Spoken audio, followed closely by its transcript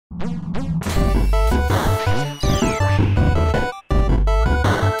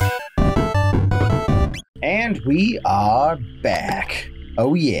And we are back.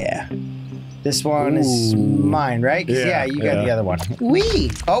 Oh yeah. This one is mine, right? Yeah, you got the other one. Whee!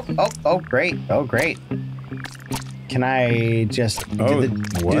 Oh, great. Oh, great. Can I just do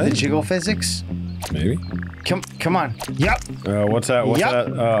the jiggle physics? Maybe. Come on. Yep. What's that? What's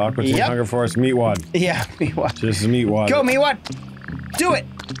that? Aqua Teen Hunger Force Meatwad. Yeah, Meatwad. This is Meatwad. Go, Meatwad. Do it.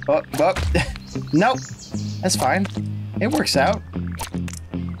 Oh. Nope. That's fine. It works out.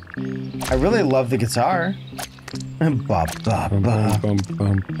 I really love the guitar. Come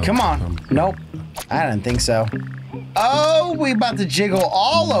on. Nope. I didn't think so. Oh, we about to jiggle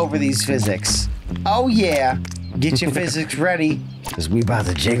all over these physics. Oh, yeah. Get your physics ready, because we about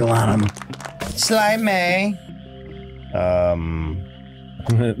to jiggle on them. Slimy. How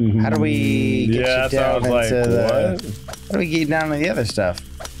do we get you down into the... How do we get down to the other stuff?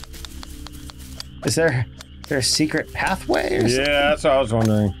 Is there a secret pathway or something? Yeah, that's what I was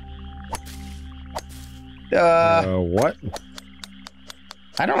wondering. What?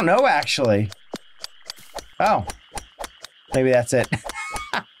 I don't know, actually. Oh. Maybe that's it.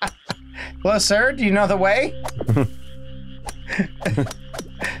 Hello, sir. Do you know the way?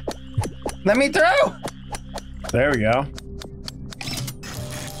 Let me through. There we go.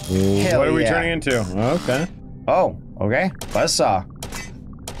 Hell what are we yeah. turning into? Okay. Oh, okay. Buzzsaw.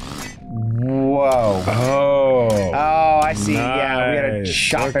 Whoa. Oh, I see. Nice. Yeah, we gotta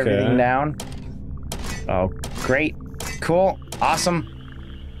chop everything down. Oh, great. Cool. Awesome.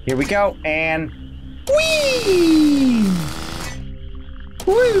 Here we go. And whee!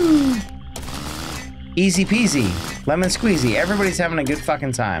 Woo! Easy peasy. Lemon squeezy. Everybody's having a good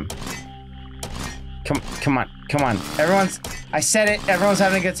fucking time. Come on. I said it. Everyone's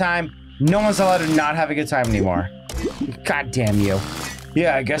having a good time. No one's allowed to not have a good time anymore. God damn you.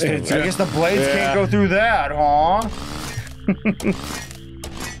 Yeah, I guess the blades can't go through that, huh?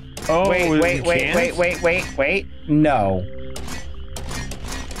 Oh, wait. No.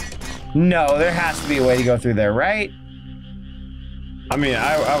 No, there has to be a way to go through there, right? I mean,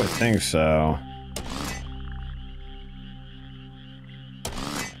 I would think so.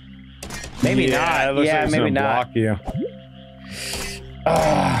 Maybe not. It looks like it's maybe gonna not. block you.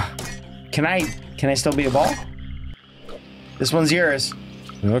 Can I still be a ball? This one's yours.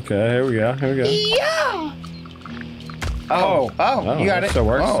 Okay, here we go. Yeah. Oh, you got it. Still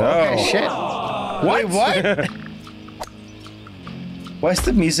works. Okay, shit. Wait, what? Why is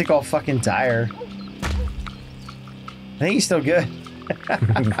the music all fucking dire? I think he's still good.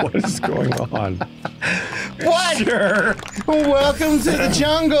 What is going on? What? Sure. Welcome to the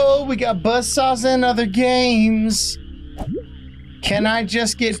jungle. We got buzzsaws and other games. Can I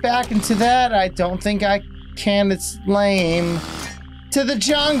just get back into that? I don't think I can. It's lame. To the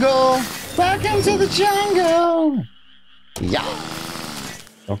jungle. Welcome to the jungle. Yeah.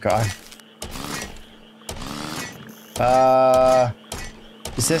 Oh God.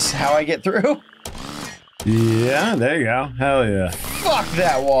 Is this how I get through? Yeah, there you go. Hell yeah. Fuck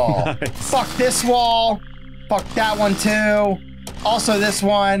that wall. Nice. Fuck this wall. Fuck that one too. Also this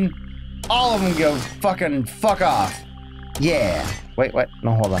one. All of them go fucking fuck off. Yeah. Wait, what?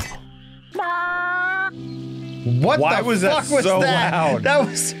 No, hold on. What Why the was fuck that was so that? loud? That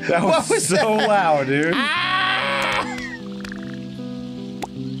was so that? loud, dude. Ah!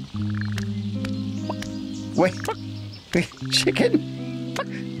 Wait, chicken?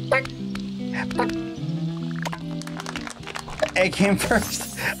 Egg came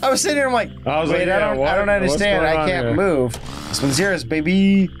first. I was sitting here, I'm like, I wait, I don't understand. I can't move. This one's yours,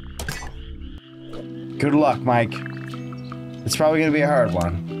 baby. Good luck, Mike. It's probably gonna be a hard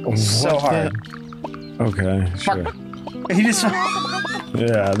one. So hard. Okay, sure. He just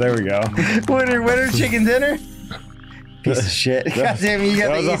Yeah, there we go. winner, chicken dinner. Piece of shit. God damn it, you got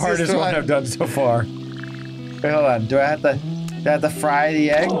that was the hardest one I've done so far. Wait, hold on. Do I have to fry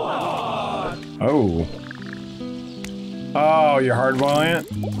the egg? Oh. Oh, you're hard boiling it?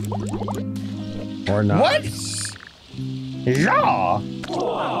 Or not? What? Yeah.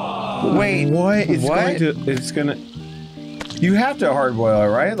 Wait. What? What? It's gonna. You have to hard boil it,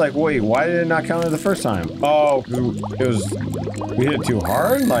 right? Like, wait, why did it not count it the first time? Oh, it was. We hit it too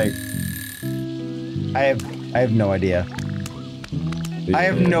hard? Like. I have no idea. Yeah. I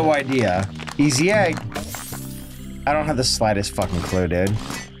have no idea. Easy egg. I don't have the slightest fucking clue, dude.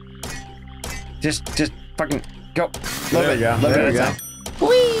 Just fucking go. There we go. There we go.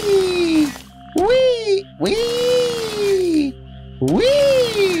 Wee! Wee! Wee!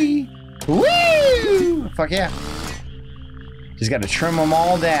 Wee! Woo! Fuck yeah. Just gotta trim them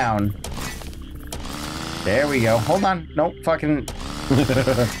all down. There we go. Hold on. Nope. Fucking.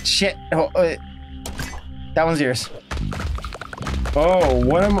 Shit. Oh, that one's yours. Oh,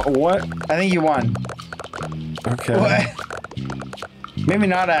 what? I think you won. Okay. What? Maybe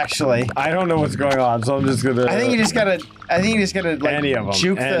not actually. I don't know what's going on, so I'm just gonna. I think you just gotta like any of them.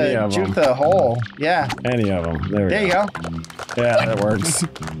 juke the hole. Yeah. Any of them. There you go. Yeah, that works.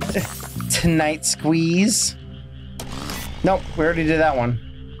 Tonight squeeze. Nope, we already did that one.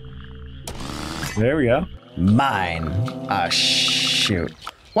 There we go. Mine. Ah, shoot.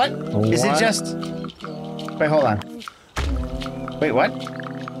 What? Is it just... Wait, hold on. Wait, what?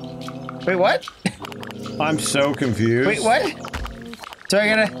 Wait, what? I'm so confused. Wait, what? So I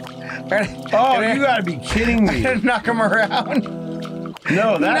gotta... Oh, you gotta be kidding me. I gotta knock him around.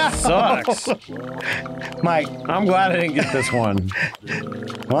 No, that sucks. Mike. I'm glad I didn't get this one.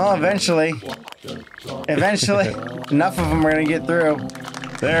 Well, eventually, enough of them are gonna get through.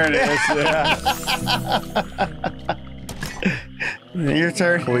 There it is, yeah. Your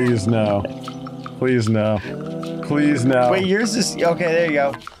turn. Please no. Please no. Please no. Wait, yours is... Okay, there you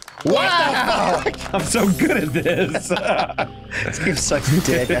go. Wow! I'm so good at this. This game sucks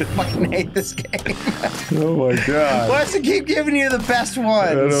dick. I fucking hate this game. Oh my god. Why does it keep giving you the best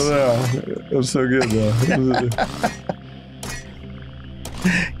ones? I don't know. I'm so good though.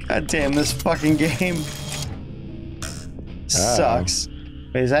 God damn, this fucking game sucks.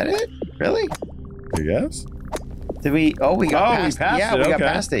 Wait, is that it? Really? I guess. Did we... Oh, we got past we passed yeah, it. we got Okay.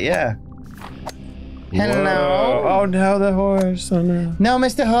 past it, yeah. Whoa. Hello. Oh no, the horse. Oh no. No,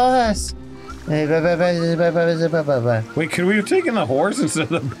 Mr. Horse. Wait, could we have taken the horse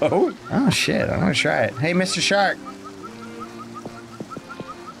instead of the boat? Oh shit, I'm gonna try it. Hey, Mr. Shark.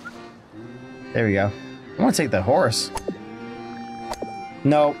 There we go. I want to take the horse.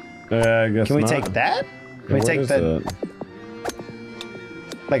 No. I guess Can we not. take that? Can we What take is the... that?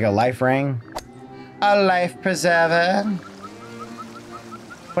 Like a life ring? A life preserver?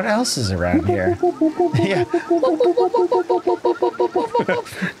 What else is around here? Yeah.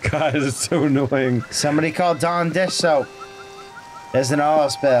 Guys, it's so annoying. Somebody call Dawn dish soap. There's an oil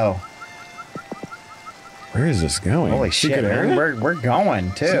spill. Where is this going? Holy shit, Secret man. area? We're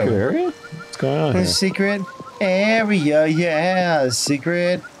going too. Secret area? What's going on here? Secret area, yeah.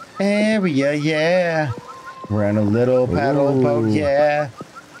 Secret area, yeah. We're on a little paddle boat, yeah.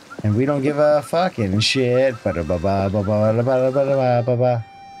 And we don't give a fucking shit.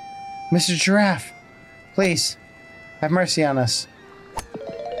 Mr. Giraffe, please, have mercy on us.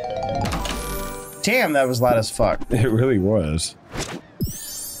 Damn, that was loud as fuck. It really was.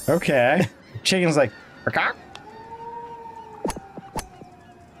 Okay. Chicken's like, "Caw."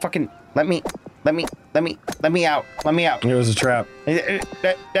 Fucking, let me out. Let me out. It was a trap. There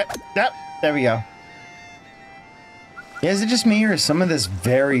we go. Yeah, is it just me or is some of this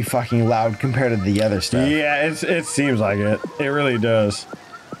very fucking loud compared to the other stuff? Yeah, it seems like it. It really does.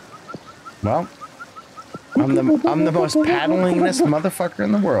 Well, I'm the most paddlingest motherfucker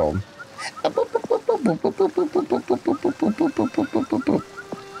in the world.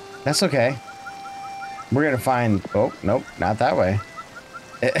 That's okay. We're gonna find... Oh, nope, not that way.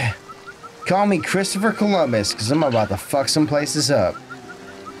 Call me Christopher Columbus, because I'm about to fuck some places up.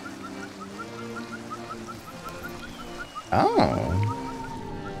 Oh.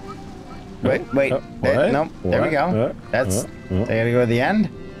 Wait. What? Nope, there we go. That's... They gotta go to the end?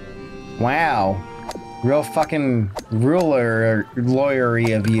 Wow. Real fucking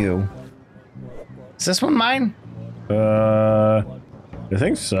lawyery of you. Is this one mine? I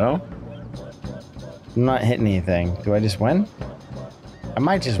think so. I'm not hitting anything. Do I just win? I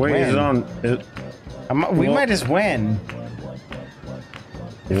might just win. Wait, is it on... We might just win.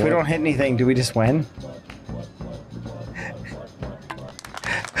 If we don't hit anything, do we just win?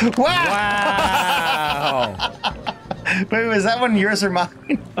 Wow! Wait, was that one yours or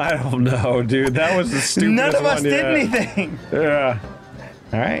mine? I don't know, dude. That was the stupidest one. None of us did yet. anything. Yeah.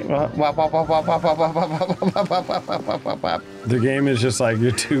 All right. Well, The game is just like,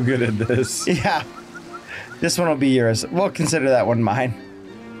 you're too good at this. yeah. This one will be yours. We'll consider that one mine.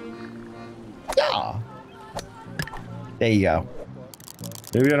 Yeah. There you go.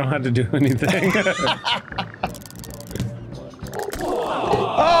 Maybe I don't have to do anything.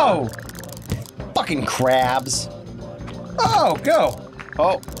 Oh! Fucking crabs. Oh, go.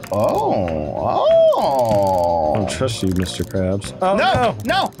 Oh. Oh. Oh. I don't trust you, Mr. Krabs. Oh,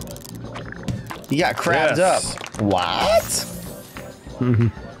 No. You got crabbed Yes. up. What?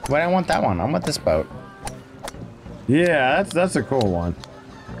 Why I want that one? I want this boat. Yeah, that's a cool one.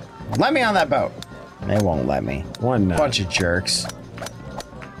 Let me on that boat. They won't let me. One night. Bunch of jerks.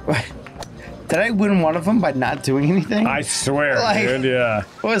 Did I win one of them by not doing anything? I swear, Like- dude, yeah.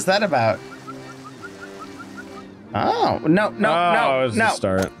 What was that about? Oh, no, no, no, it was no. the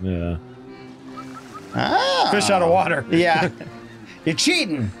start. Yeah. Oh. Fish out of water. Yeah. You're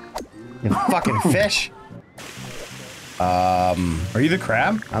cheating. You fucking fish. Are you the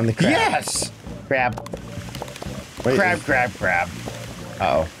crab? I'm the crab. Yes! Crab. Wait, Crab.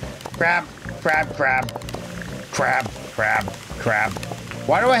 Uh-oh. Crab.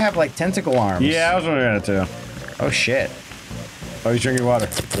 Why do I have, like, tentacle arms? Yeah, I was wondering that too. Oh, shit. Oh, he's drinking water.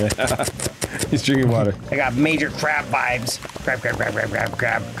 Yeah. He's drinking water. I got major crab vibes.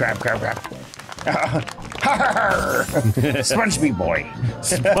 Crab. Sponge me, boy.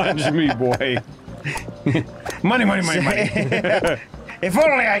 Sponge me, boy. money. If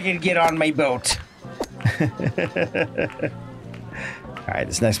only I could get on my boat. Alright,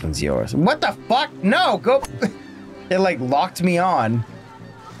 this next one's yours. What the fuck? No, go. It like locked me on.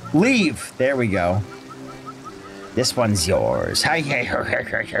 Leave. There we go. This one's yours. Wherever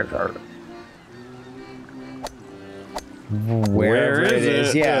it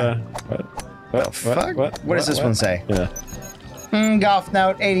is, yeah. What? What does this one say? Yeah. Golf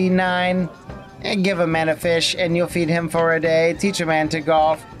note 89. And give a man a fish, and you'll feed him for a day. Teach a man to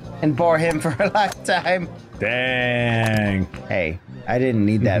golf, and bore him for a lifetime. Dang. Hey, I didn't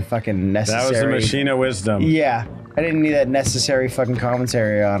need that fucking necessary. That was a machine of wisdom. Yeah, I didn't need that necessary fucking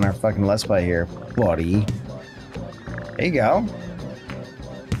commentary on our fucking Let's Play here, buddy. There you go.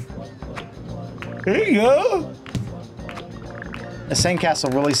 There you go. The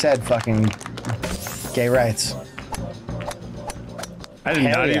sandcastle really said fucking gay rights. I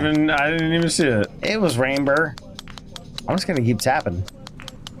didn't even see it. It was Rainbow. I'm just gonna keep tapping.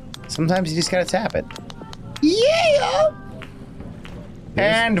 Sometimes you just gotta tap it. Yeah!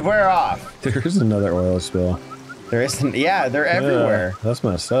 And we're off. There's another oil spill. There isn't. Yeah, they're everywhere. That's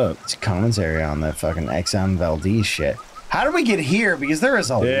messed up. It's commentary on that fucking Exxon Valdez shit. How do we get here? Because there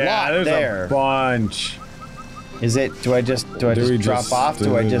is a lot there's there. A bunch. Is it? Do I just drop off?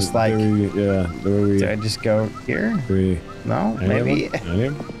 Do I just like? Do I just go here? No, maybe. How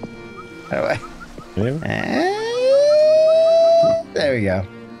do I? There we go.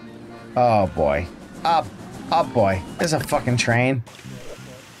 Oh boy. Up boy. There's a fucking train.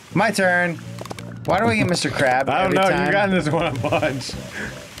 My turn. Why do I get Mr. Crab? I don't know. Time? You've gotten this one a bunch.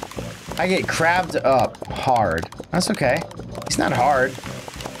 I get crabbed up hard. That's okay. It's not hard.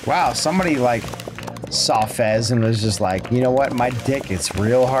 Wow, somebody like saw Fez and was just like, you know what? My dick gets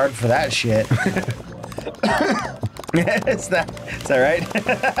real hard for that shit. Is that right?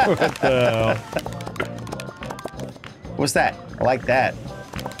 What the hell? What's that? I like that.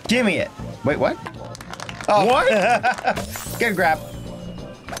 Give me it. Wait, what? Oh. What? Get a grab.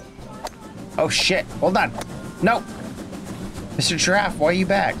 Oh shit. Hold on. No. Mr. Giraffe, why are you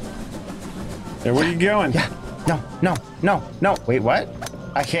back? Hey, where are you going? Yeah. No. Wait, what?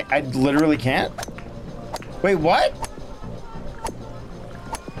 I can't. I literally can't. Wait, what?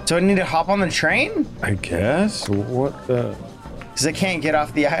 So I need to hop on the train? I guess. What the? Because I can't get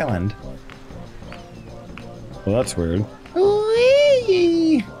off the island. Well, that's weird.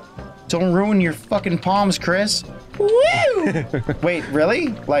 Whee! Don't ruin your fucking palms, Chris. Woo! Wait, really?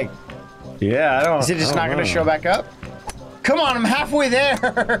 Like, yeah, I don't. is it just not going to show back up? Come on, I'm halfway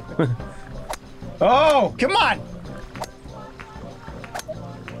there. Oh, come on.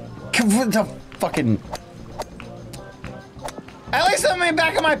 Come the fucking. At least I'm in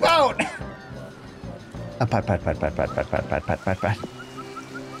back of my boat. Pat.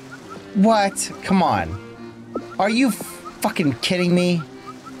 What? Come on. Are you fucking kidding me?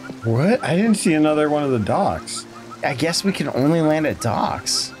 What? I didn't see another one of the docks. I guess we can only land at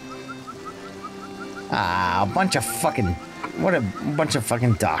docks. Ah, a bunch of fucking... What a bunch of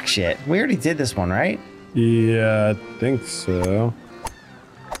fucking dock shit. We already did this one, right? Yeah, I think so.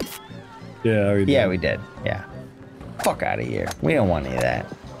 Yeah, we did. Yeah, we did. Yeah. Fuck out of here. We don't want any of that.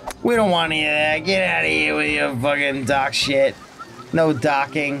 We don't want any of that. Get out of here with your fucking dock shit. No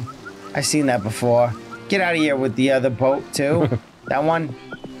docking. I've seen that before. Get out of here with the other boat, too. That one.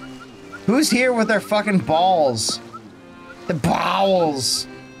 Who's here with their fucking balls? The bowels.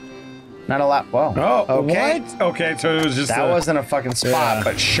 Not a lot. Whoa. Oh, okay. What? Okay, so it was just that wasn't a fucking spot,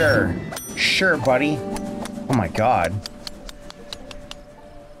 but sure. Sure, buddy. Oh my god.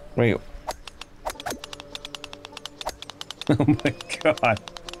 Wait. Oh my god.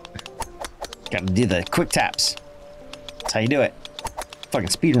 Gotta do the quick taps. That's how you do it. Fucking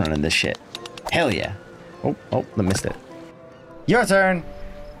speedrunning this shit. Hell yeah. Oh, I missed it. Your turn.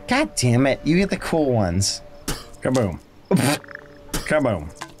 God damn it. You get the cool ones. Kaboom. Kaboom.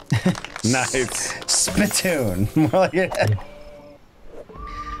 Nice. Spittoon. More like it.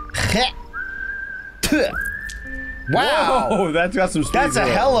 Wow. Whoa, that's got some speed. That's a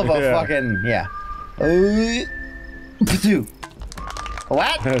hell of a fucking, yeah.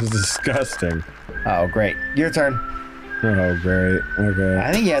 What? That was disgusting. Oh, great. Your turn. Oh, great. Okay.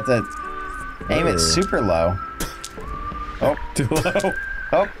 I think you have to aim it super low. Oh. Too low.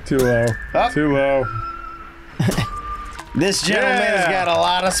 Oh. Too low. Oh. Too low. This gentleman's got a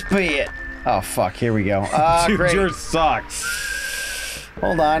lot of speed. Oh, fuck. Here we go. Dude, Great. yours sucks.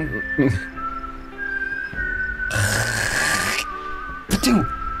 Hold on.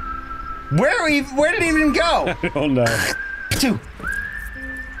 Where did he even go? I don't know.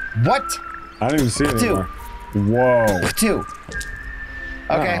 What? I don't even see it anymore. Whoa.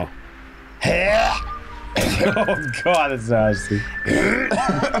 Okay. Oh. Oh god, it's nasty.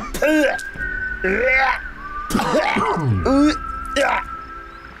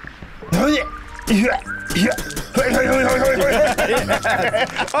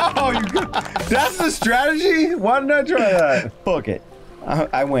 Oh, that's the strategy? Why didn't I try that? Fuck it.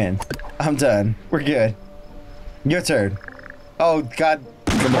 I win. I'm done. We're good. Your turn. Oh god,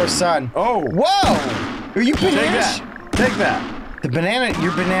 the more sun. Oh. Whoa! Are you banana? Take that. Take that. The banana.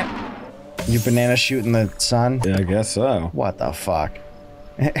 Your banana shooting the sun? Yeah, I guess so. What the fuck?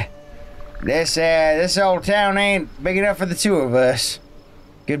 This old town ain't big enough for the two of us.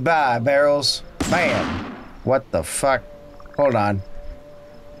 Goodbye, barrels. Bam. What the fuck? Hold on.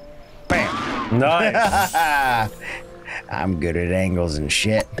 Bam. Nice. I'm good at angles and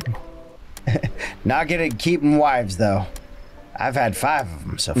shit. Not good at keeping wives, though. I've had 5 of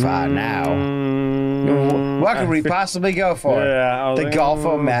them so far now. What could we possibly go for? Yeah, the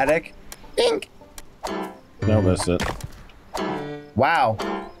Golf-O-Matic? Ink. No, missed it. Wow.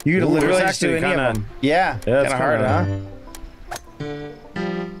 You could literally just do any of them. Yeah, it's kinda hard, huh?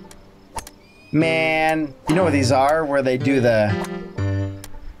 Man, you know what these are? Where they do the...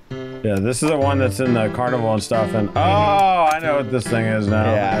 Yeah, this is the one that's in the carnival and stuff, and oh, I know what this thing is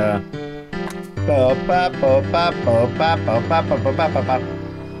now. Yeah.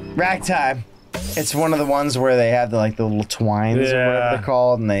 Ragtime. It's one of the ones where they have the little twines or whatever they're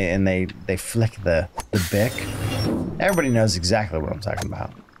called, and they flick the bick. Everybody knows exactly what I'm talking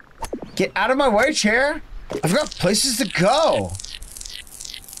about. Get out of my way, chair. I've got places to go.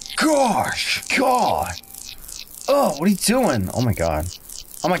 Gosh, God. Oh, what are you doing? Oh my God.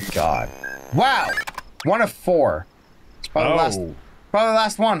 Oh my God. Wow. 1 of 4. It's probably the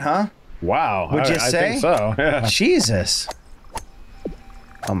last one, huh? Wow. Would you say? I think so. Yeah. Jesus.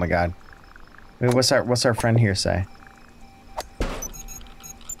 Oh my God. Wait, what's our friend here say?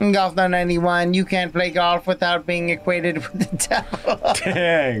 Golf 91, you can't play golf without being equated with the devil.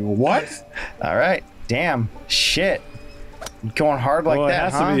 Dang, what? All right. Damn. Shit. Going hard like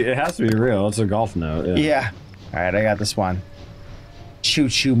that, huh? It has to be real. It's a golf note. Yeah. All right, I got this one.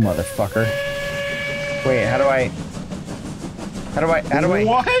 Choo-choo, motherfucker. Wait, how do I...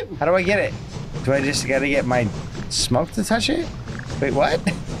 What? How do I get it? Do I just gotta get my smoke to touch it? Wait, what?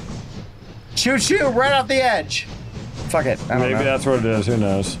 Choo-choo, right off the edge. Fuck it, I don't know. Maybe that's what it is, who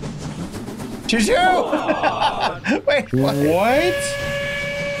knows. Choo-choo! Wait, what? What?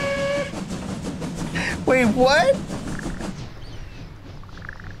 Wait, what?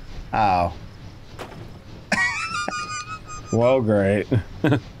 Oh. Well, great. All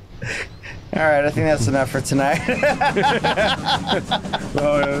right, I think that's enough for tonight.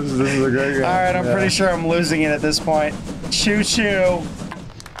 Oh, yeah, this is a great game. All right, I'm pretty sure I'm losing it at this point. Choo-choo.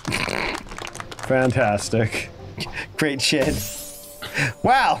 Fantastic. Great shit.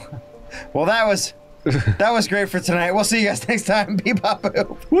 Wow. Well, that was great for tonight. We'll see you guys next time. Bebop.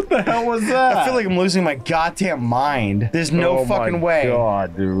 What the hell was that? I feel like I'm losing my goddamn mind. There's no fucking way. Oh my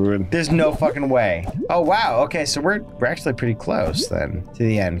god, dude. There's no fucking way. Oh wow. Okay, so we're actually pretty close then to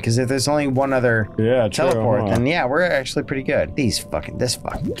the end. Because if there's only one other teleport, then yeah, we're actually pretty good. This fucking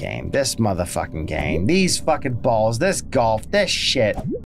game, this motherfucking game, these fucking balls, this golf, this shit.